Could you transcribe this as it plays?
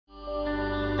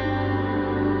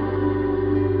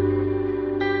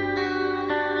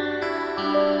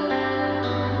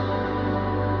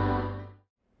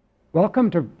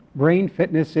Welcome to Brain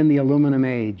Fitness in the Aluminum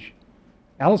Age.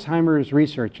 Alzheimer's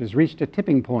research has reached a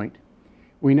tipping point.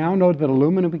 We now know that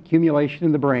aluminum accumulation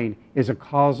in the brain is a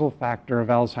causal factor of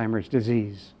Alzheimer's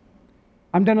disease.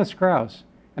 I'm Dennis Crouse,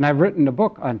 and I've written a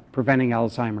book on preventing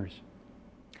Alzheimer's.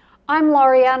 I'm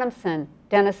Laurie Adamson,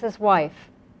 Dennis's wife.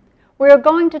 We are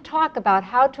going to talk about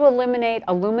how to eliminate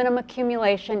aluminum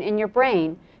accumulation in your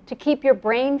brain to keep your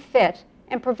brain fit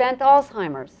and prevent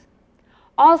Alzheimer's.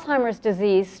 Alzheimer's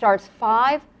disease starts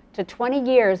 5 to 20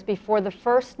 years before the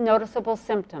first noticeable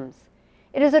symptoms.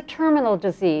 It is a terminal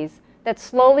disease that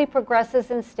slowly progresses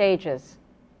in stages.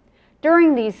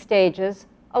 During these stages,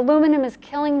 aluminum is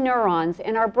killing neurons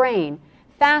in our brain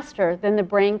faster than the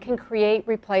brain can create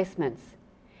replacements.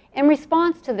 In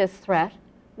response to this threat,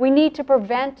 we need to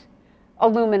prevent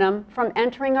aluminum from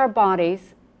entering our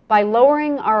bodies by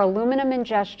lowering our aluminum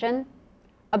ingestion,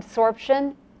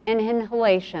 absorption, and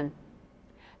inhalation.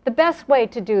 The best way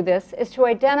to do this is to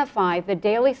identify the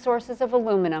daily sources of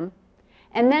aluminum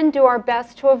and then do our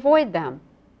best to avoid them.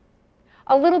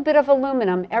 A little bit of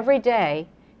aluminum every day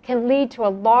can lead to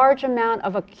a large amount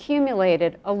of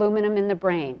accumulated aluminum in the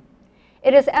brain.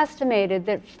 It is estimated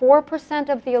that 4%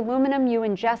 of the aluminum you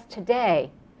ingest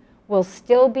today will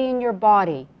still be in your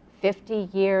body 50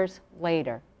 years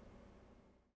later.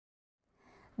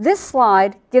 This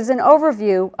slide gives an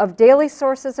overview of daily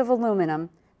sources of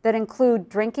aluminum that include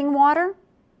drinking water,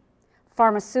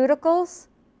 pharmaceuticals,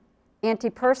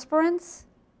 antiperspirants,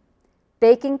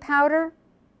 baking powder,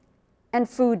 and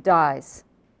food dyes.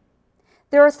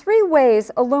 There are 3 ways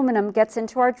aluminum gets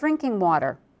into our drinking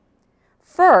water.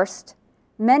 First,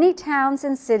 many towns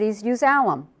and cities use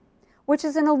alum, which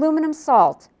is an aluminum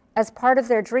salt, as part of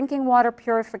their drinking water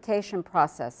purification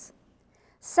process.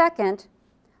 Second,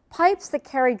 pipes that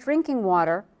carry drinking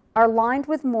water are lined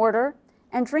with mortar,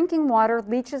 and drinking water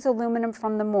leaches aluminum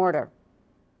from the mortar.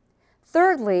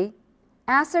 Thirdly,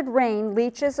 acid rain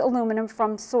leaches aluminum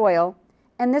from soil,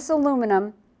 and this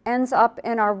aluminum ends up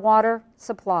in our water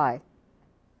supply.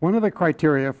 One of the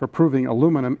criteria for proving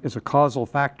aluminum is a causal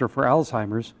factor for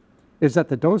Alzheimer's is that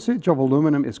the dosage of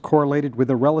aluminum is correlated with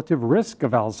the relative risk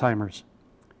of Alzheimer's.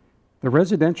 The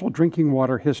residential drinking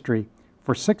water history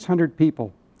for 600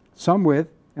 people, some with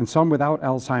and some without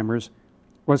Alzheimer's,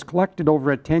 was collected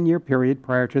over a 10-year period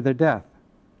prior to their death.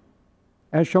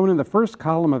 As shown in the first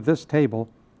column of this table,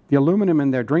 the aluminum in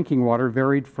their drinking water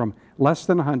varied from less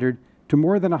than 100 to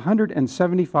more than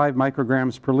 175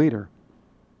 micrograms per liter.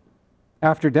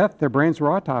 After death, their brains were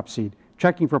autopsied,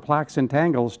 checking for plaques and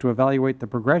tangles to evaluate the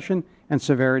progression and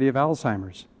severity of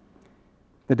Alzheimer's.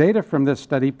 The data from this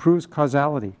study proves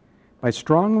causality by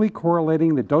strongly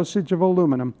correlating the dosage of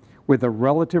aluminum with the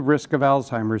relative risk of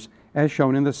Alzheimer's, as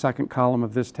shown in the second column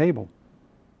of this table.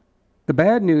 The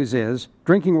bad news is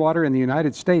drinking water in the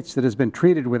United States that has been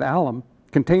treated with alum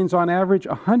contains on average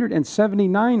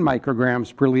 179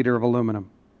 micrograms per liter of aluminum.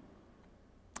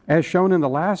 As shown in the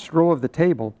last row of the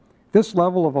table, this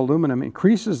level of aluminum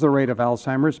increases the rate of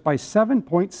Alzheimer's by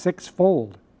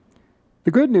 7.6-fold.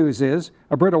 The good news is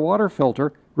a Brita water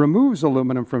filter removes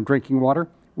aluminum from drinking water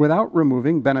without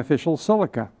removing beneficial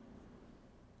silica.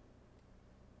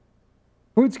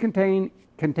 Foods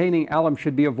containing alum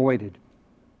should be avoided.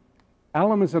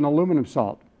 Alum is an aluminum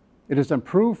salt. It is an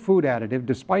improved food additive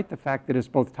despite the fact that it is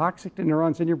both toxic to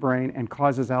neurons in your brain and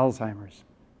causes Alzheimer's.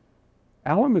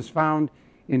 Alum is found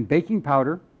in baking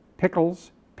powder,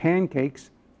 pickles,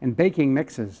 pancakes, and baking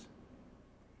mixes.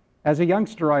 As a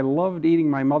youngster, I loved eating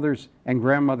my mother's and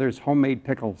grandmother's homemade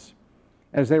pickles,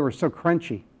 as they were so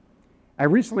crunchy. I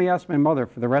recently asked my mother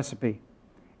for the recipe.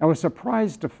 I was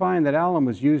surprised to find that alum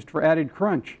was used for added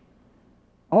crunch.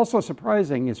 Also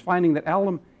surprising is finding that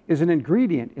alum is an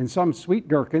ingredient in some sweet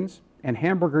gherkins and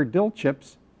hamburger dill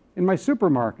chips in my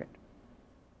supermarket.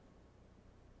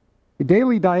 A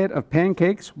daily diet of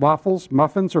pancakes, waffles,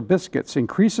 muffins, or biscuits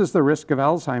increases the risk of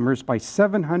Alzheimer's by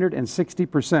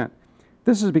 760%.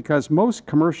 This is because most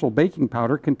commercial baking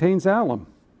powder contains alum.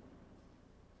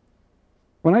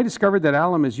 When I discovered that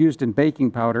alum is used in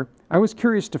baking powder, I was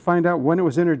curious to find out when it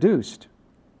was introduced.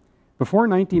 Before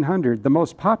 1900, the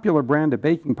most popular brand of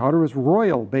baking powder was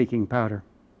Royal baking powder.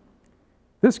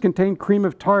 This contained cream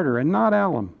of tartar and not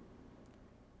alum.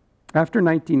 After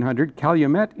 1900,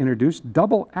 Calumet introduced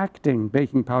double-acting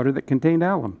baking powder that contained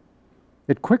alum.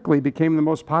 It quickly became the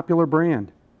most popular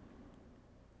brand.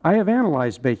 I have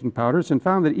analyzed baking powders and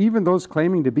found that even those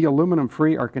claiming to be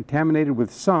aluminum-free are contaminated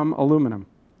with some aluminum.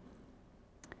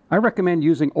 I recommend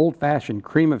using old-fashioned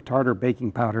cream of tartar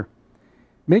baking powder.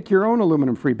 Make your own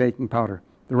aluminum-free baking powder.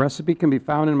 The recipe can be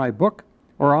found in my book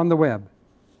or on the web.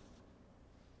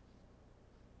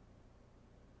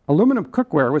 Aluminum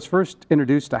cookware was first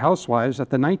introduced to housewives at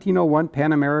the 1901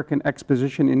 Pan American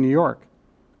Exposition in New York.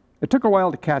 It took a while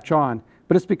to catch on,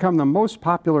 but it's become the most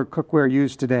popular cookware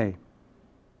used today.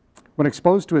 When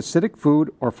exposed to acidic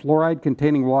food or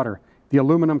fluoride-containing water, the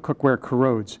aluminum cookware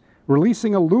corrodes,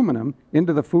 releasing aluminum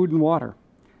into the food and water.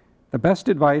 The best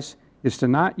advice is to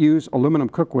not use aluminum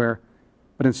cookware,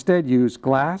 but instead use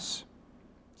glass,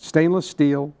 stainless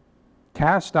steel,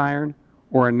 cast iron,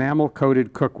 or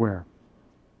enamel-coated cookware.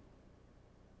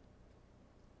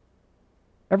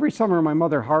 Every summer, my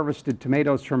mother harvested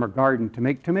tomatoes from her garden to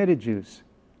make tomato juice.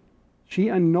 She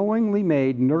unknowingly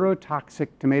made neurotoxic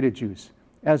tomato juice,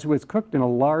 as it was cooked in a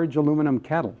large aluminum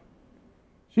kettle.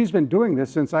 She's been doing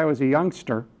this since I was a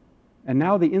youngster, and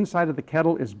now the inside of the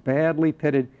kettle is badly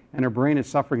pitted and her brain is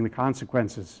suffering the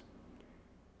consequences.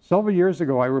 Several years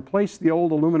ago, I replaced the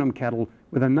old aluminum kettle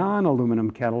with a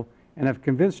non-aluminum kettle and have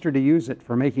convinced her to use it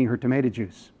for making her tomato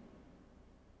juice.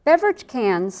 Beverage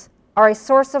cans are a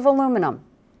source of aluminum.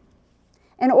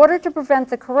 In order to prevent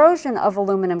the corrosion of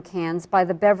aluminum cans by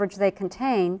the beverage they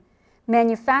contain,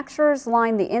 manufacturers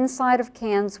line the inside of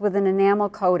cans with an enamel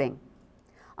coating.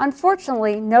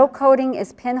 Unfortunately, no coating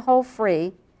is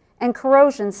pinhole-free and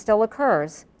corrosion still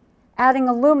occurs, adding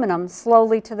aluminum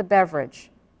slowly to the beverage.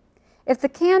 If the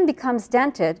can becomes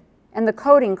dented and the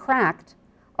coating cracked,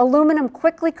 aluminum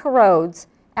quickly corrodes,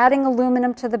 adding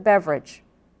aluminum to the beverage.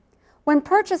 When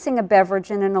purchasing a beverage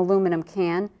in an aluminum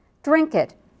can, drink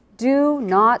it. Do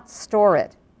not store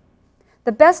it.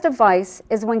 The best advice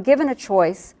is, when given a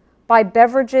choice, buy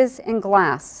beverages in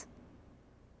glass.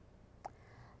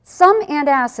 Some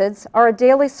antacids are a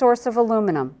daily source of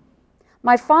aluminum.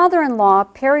 My father-in-law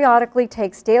periodically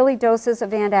takes daily doses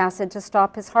of antacid to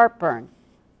stop his heartburn.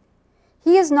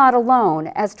 He is not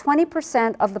alone, as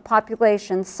 20% of the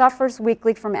population suffers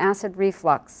weekly from acid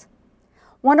reflux.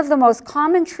 One of the most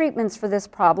common treatments for this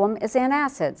problem is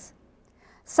antacids.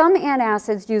 Some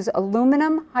antacids use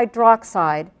aluminum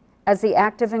hydroxide as the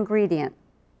active ingredient.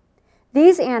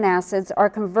 These antacids are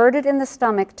converted in the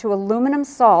stomach to aluminum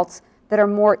salts that are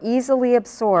more easily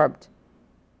absorbed.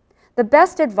 The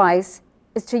best advice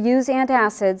is to use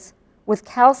antacids with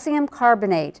calcium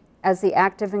carbonate as the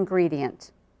active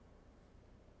ingredient.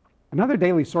 Another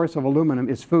daily source of aluminum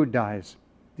is food dyes.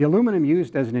 The aluminum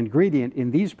used as an ingredient in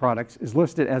these products is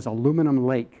listed as aluminum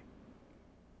lake.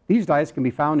 These dyes can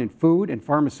be found in food and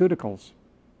pharmaceuticals.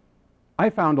 I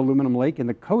found aluminum lake in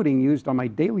the coating used on my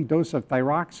daily dose of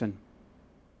thyroxine.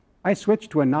 I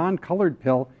switched to a non-colored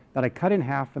pill that I cut in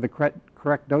half for the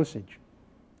correct dosage.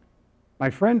 My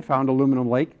friend found aluminum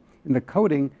lake in the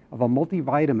coating of a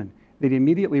multivitamin that he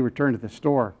immediately returned to the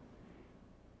store.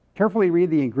 Carefully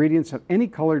read the ingredients of any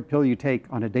colored pill you take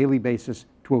on a daily basis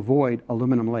to avoid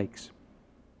aluminum lakes.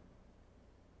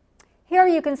 Here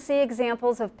you can see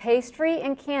examples of pastry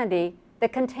and candy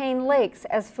that contain lakes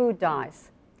as food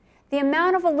dyes. The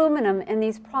amount of aluminum in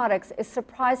these products is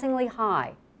surprisingly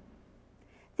high.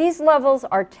 These levels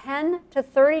are 10 to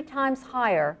 30 times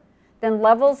higher than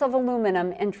levels of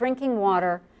aluminum in drinking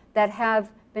water that have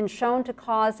been shown to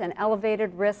cause an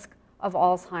elevated risk of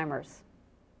Alzheimer's.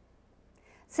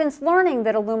 Since learning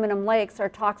that aluminum lakes are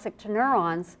toxic to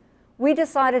neurons, we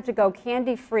decided to go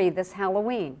candy-free this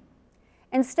Halloween.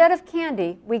 Instead of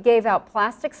candy, we gave out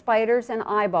plastic spiders and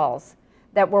eyeballs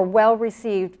that were well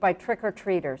received by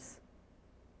trick-or-treaters.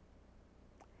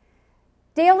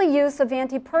 Daily use of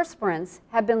antiperspirants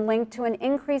have been linked to an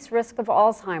increased risk of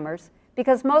Alzheimer's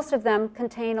because most of them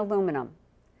contain aluminum.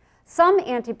 Some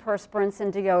antiperspirants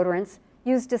and deodorants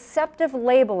use deceptive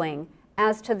labeling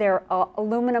as to their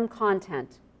aluminum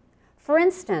content. For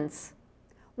instance,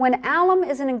 when alum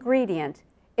is an ingredient,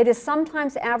 it is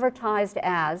sometimes advertised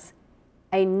as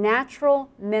a natural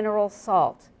mineral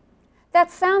salt. That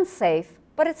sounds safe,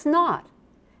 but it's not,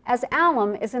 as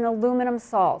alum is an aluminum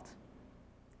salt.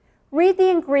 Read the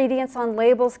ingredients on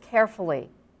labels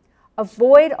carefully.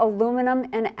 Avoid aluminum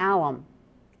and alum.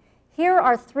 Here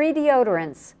are 3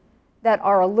 deodorants that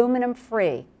are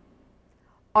aluminum-free: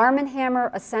 Arm &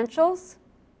 Hammer Essentials,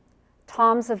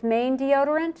 Tom's of Maine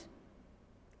deodorant,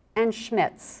 and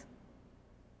Schmidt's.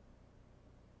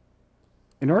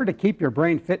 In order to keep your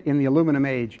brain fit in the aluminum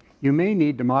age, you may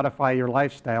need to modify your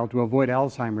lifestyle to avoid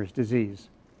Alzheimer's disease.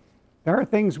 There are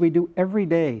things we do every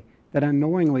day that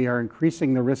unknowingly are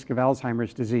increasing the risk of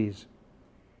Alzheimer's disease.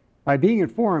 By being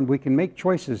informed, we can make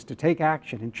choices to take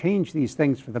action and change these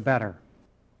things for the better.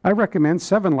 I recommend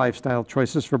 7 lifestyle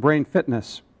choices for brain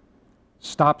fitness.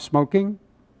 Stop smoking,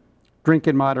 drink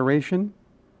in moderation,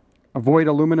 avoid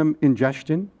aluminum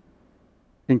ingestion,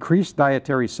 increase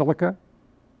dietary silica,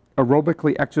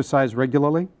 aerobically exercise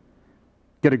regularly,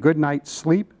 get a good night's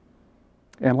sleep,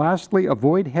 And lastly,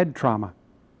 avoid head trauma.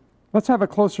 Let's have a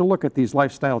closer look at these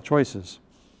lifestyle choices.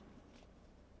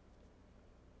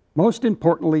 Most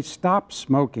importantly, stop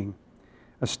smoking.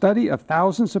 A study of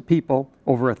thousands of people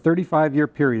over a 35-year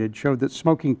period showed that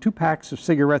smoking 2 packs of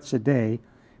cigarettes a day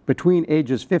between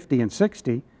ages 50 and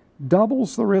 60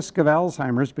 doubles the risk of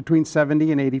Alzheimer's between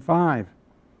 70 and 85.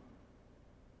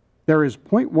 There is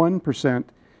 0.1%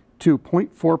 to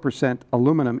 0.4%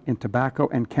 aluminum in tobacco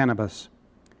and cannabis.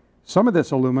 Some of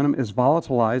this aluminum is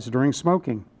volatilized during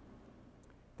smoking.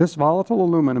 This volatile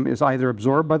aluminum is either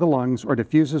absorbed by the lungs or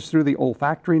diffuses through the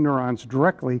olfactory neurons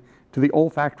directly to the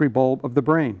olfactory bulb of the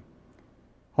brain.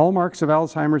 Hallmarks of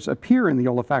Alzheimer's appear in the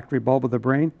olfactory bulb of the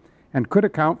brain and could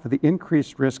account for the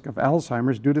increased risk of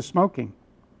Alzheimer's due to smoking.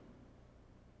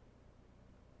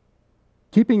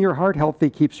 Keeping your heart healthy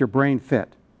keeps your brain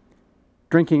fit.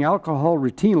 Drinking alcohol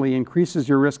routinely increases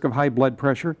your risk of high blood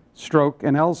pressure, stroke,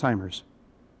 and Alzheimer's.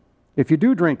 If you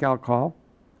do drink alcohol,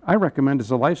 I recommend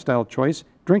as a lifestyle choice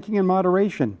drinking in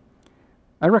moderation.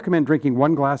 I recommend drinking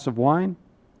 1 glass of wine,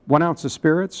 1 ounce of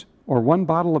spirits, or 1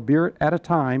 bottle of beer at a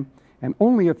time, and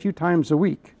only a few times a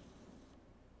week.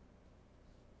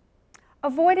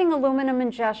 Avoiding aluminum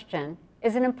ingestion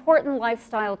is an important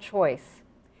lifestyle choice.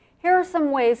 Here are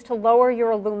some ways to lower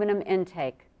your aluminum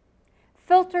intake.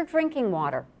 Filter drinking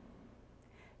water.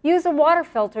 Use a water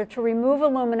filter to remove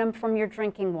aluminum from your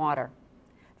drinking water.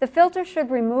 The filter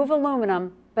should remove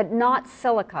aluminum, but not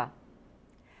silica.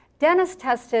 Dennis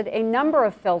tested a number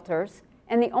of filters,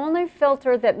 and the only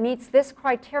filter that meets this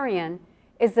criterion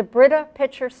is the Brita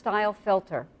pitcher-style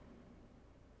filter.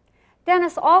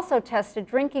 Dennis also tested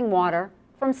drinking water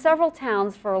from several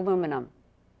towns for aluminum.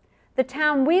 The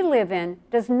town we live in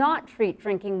does not treat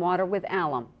drinking water with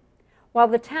alum, while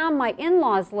the town my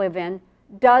in-laws live in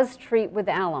does treat with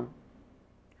alum.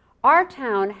 Our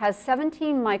town has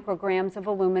 17 micrograms of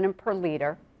aluminum per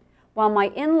liter, while my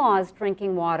in-laws'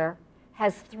 drinking water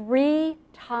has 3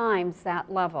 times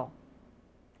that level.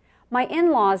 My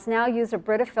in-laws now use a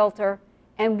Brita filter,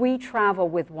 and we travel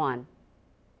with one.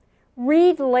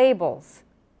 Read labels.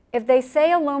 If they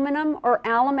say aluminum or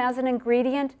alum as an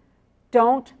ingredient,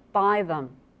 don't buy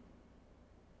them.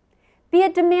 Be a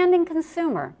demanding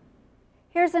consumer.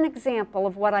 Here's an example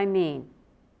of what I mean.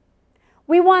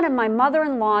 We wanted my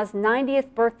mother-in-law's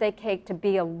 90th birthday cake to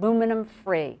be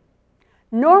aluminum-free.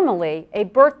 Normally, a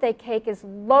birthday cake is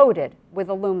loaded with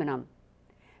aluminum.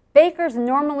 Bakers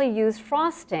normally use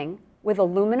frosting with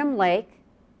aluminum lake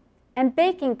and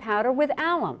baking powder with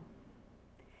alum.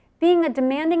 Being a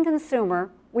demanding consumer,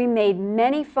 we made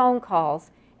many phone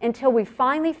calls until we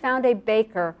finally found a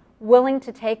baker willing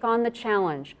to take on the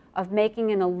challenge of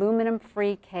making an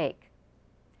aluminum-free cake.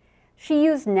 She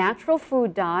used natural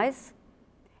food dyes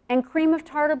and cream of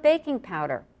tartar baking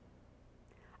powder.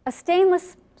 A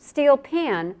stainless steel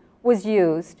pan was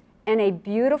used, and a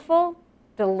beautiful,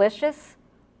 delicious,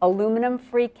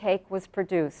 aluminum-free cake was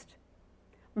produced.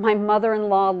 My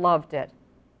mother-in-law loved it.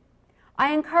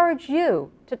 I encourage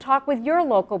you to talk with your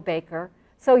local baker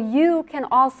so you can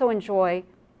also enjoy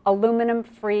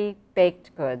aluminum-free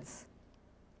baked goods.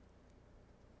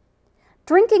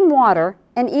 Drinking water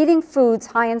and eating foods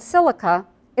high in silica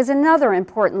is another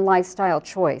important lifestyle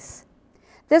choice.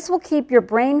 This will keep your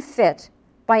brain fit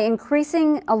by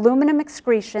increasing aluminum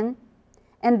excretion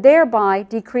and thereby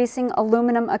decreasing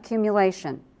aluminum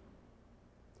accumulation.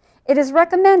 It is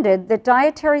recommended that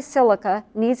dietary silica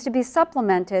needs to be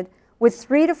supplemented with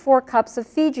 3 to 4 cups of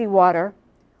Fiji water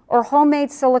or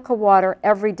homemade silica water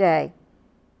every day.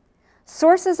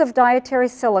 Sources of dietary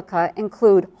silica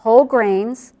include whole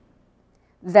grains,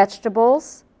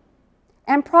 vegetables,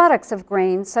 and products of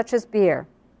grains such as beer.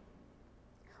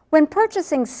 When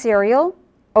purchasing cereal,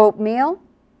 oatmeal,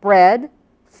 bread,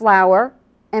 flour,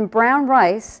 and brown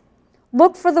rice,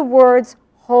 look for the words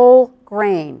whole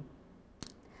grain.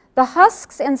 The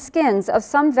husks and skins of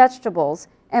some vegetables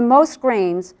and most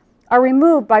grains are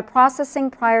removed by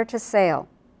processing prior to sale.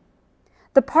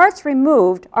 The parts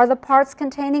removed are the parts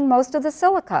containing most of the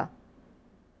silica.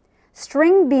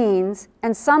 String beans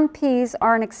and some peas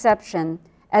are an exception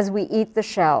as we eat the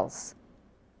shells.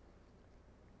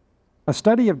 A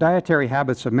study of dietary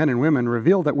habits of men and women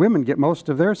revealed that women get most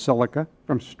of their silica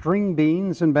from string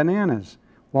beans and bananas,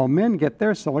 while men get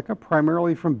their silica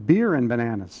primarily from beer and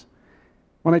bananas.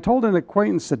 When I told an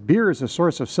acquaintance that beer is a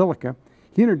source of silica,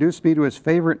 he introduced me to his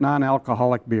favorite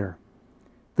non-alcoholic beer.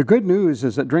 The good news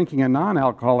is that drinking a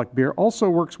non-alcoholic beer also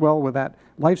works well with that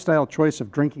lifestyle choice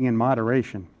of drinking in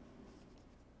moderation.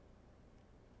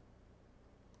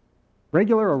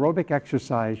 Regular aerobic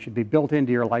exercise should be built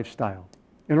into your lifestyle.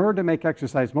 In order to make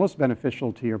exercise most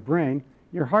beneficial to your brain,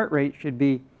 your heart rate should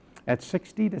be at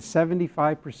 60 to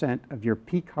 75% of your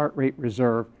peak heart rate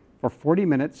reserve for 40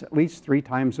 minutes at least 3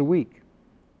 times a week.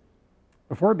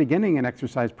 Before beginning an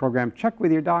exercise program, check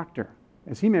with your doctor,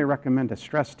 as he may recommend a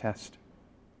stress test.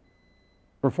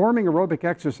 Performing aerobic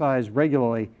exercise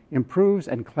regularly improves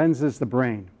and cleanses the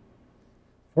brain.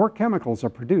 4 chemicals are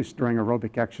produced during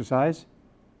aerobic exercise: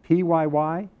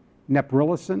 PYY,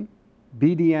 neprilysin,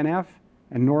 BDNF,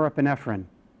 and norepinephrine.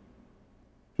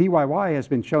 PYY has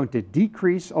been shown to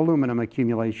decrease aluminum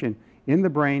accumulation in the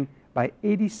brain by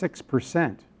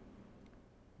 86%.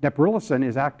 Neprilysin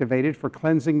is activated for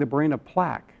cleansing the brain of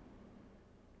plaque.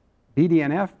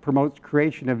 BDNF promotes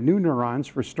creation of new neurons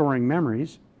for storing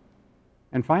memories.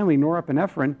 And finally,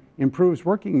 norepinephrine improves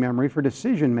working memory for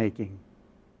decision making.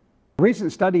 A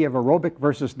recent study of aerobic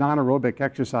versus non-aerobic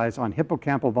exercise on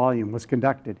hippocampal volume was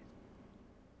conducted.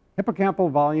 Hippocampal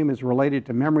volume is related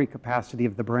to memory capacity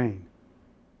of the brain.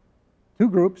 2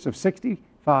 groups of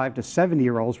 65 to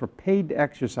 70-year-olds were paid to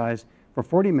exercise for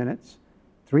 40 minutes,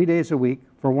 3 days a week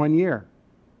for 1 year.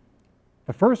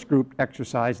 The first group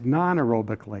exercised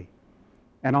non-aerobically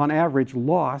and on average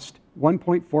lost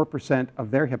 1.4% of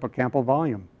their hippocampal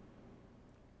volume.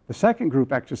 The second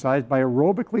group exercised by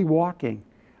aerobically walking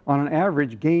on an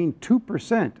average gained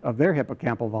 2% of their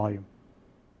hippocampal volume.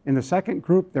 In the second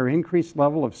group, their increased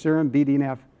level of serum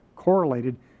BDNF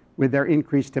correlated with their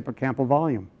increased hippocampal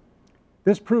volume.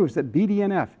 This proves that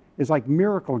BDNF is like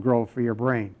Miracle-Gro for your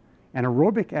brain, and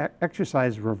aerobic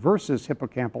exercise reverses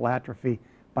hippocampal atrophy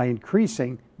by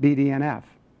increasing BDNF.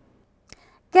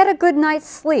 Get a good night's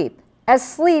sleep, as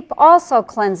sleep also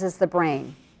cleanses the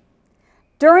brain.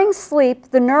 During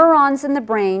sleep, the neurons in the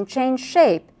brain change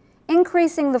shape,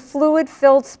 increasing the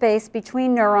fluid-filled space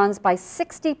between neurons by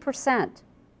 60%.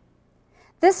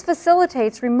 This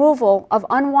facilitates removal of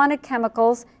unwanted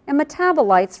chemicals and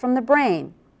metabolites from the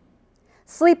brain.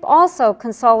 Sleep also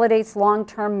consolidates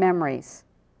long-term memories.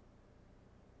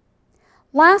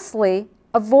 Lastly,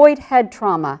 avoid head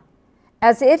trauma,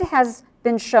 as it has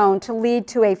been shown to lead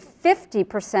to a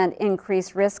 50%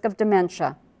 increased risk of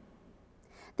dementia.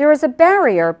 There is a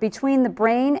barrier between the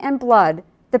brain and blood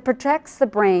that protects the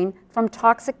brain from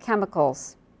toxic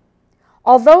chemicals.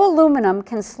 Although aluminum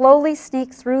can slowly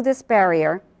sneak through this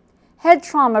barrier, head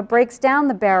trauma breaks down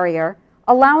the barrier,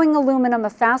 allowing aluminum a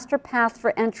faster path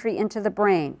for entry into the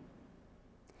brain.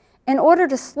 In order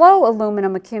to slow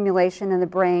aluminum accumulation in the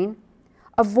brain,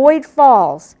 avoid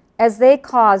falls, as they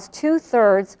cause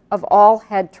 2/3 of all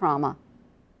head trauma.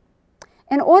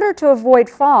 In order to avoid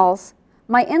falls,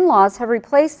 my in-laws have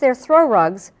replaced their throw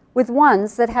rugs with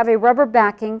ones that have a rubber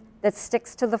backing that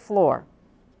sticks to the floor.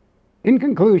 In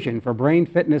conclusion, for brain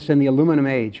fitness in the aluminum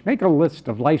age, make a list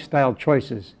of lifestyle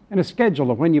choices and a schedule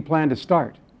of when you plan to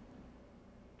start.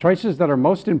 Choices that are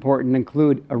most important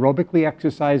include aerobically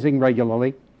exercising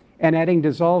regularly and adding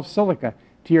dissolved silica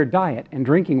to your diet and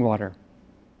drinking water.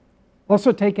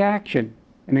 Also take action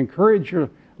and encourage your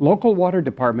local water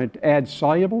department to add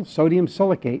soluble sodium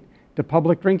silicate to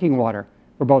public drinking water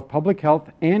for both public health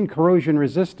and corrosion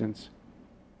resistance.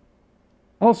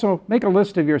 Also, make a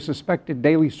list of your suspected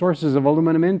daily sources of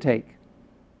aluminum intake.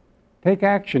 Take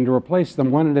action to replace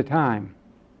them one at a time.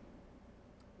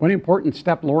 One important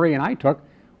step Lori and I took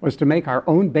was to make our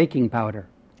own baking powder.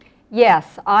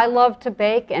 Yes, I love to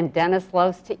bake and Dennis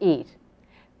loves to eat.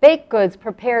 Baked goods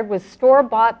prepared with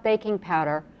store-bought baking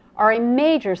powder are a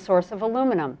major source of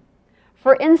aluminum.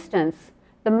 For instance,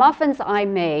 the muffins I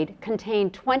made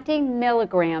contain 20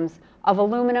 milligrams of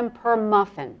aluminum per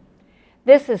muffin.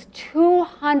 This is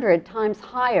 200 times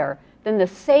higher than the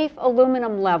safe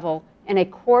aluminum level in a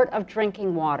quart of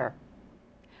drinking water.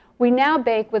 We now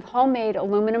bake with homemade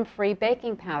aluminum-free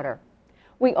baking powder.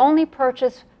 We only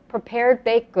purchase prepared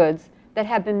baked goods that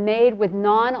have been made with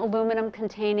non-aluminum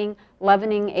containing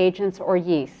leavening agents or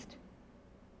yeast.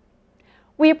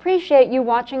 We appreciate you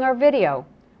watching our video.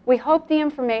 We hope the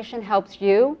information helps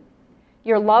you,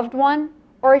 your loved one,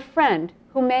 or a friend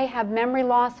who may have memory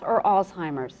loss or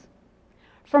Alzheimer's.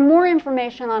 For more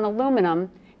information on aluminum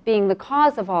being the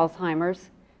cause of Alzheimer's,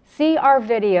 see our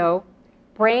video,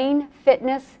 Brain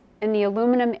Fitness in the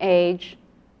Aluminum Age,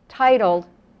 titled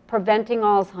Preventing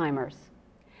Alzheimer's.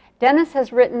 Dennis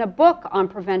has written a book on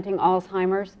preventing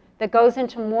Alzheimer's that goes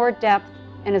into more depth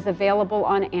and is available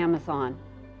on Amazon.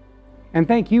 And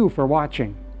thank you for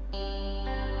watching.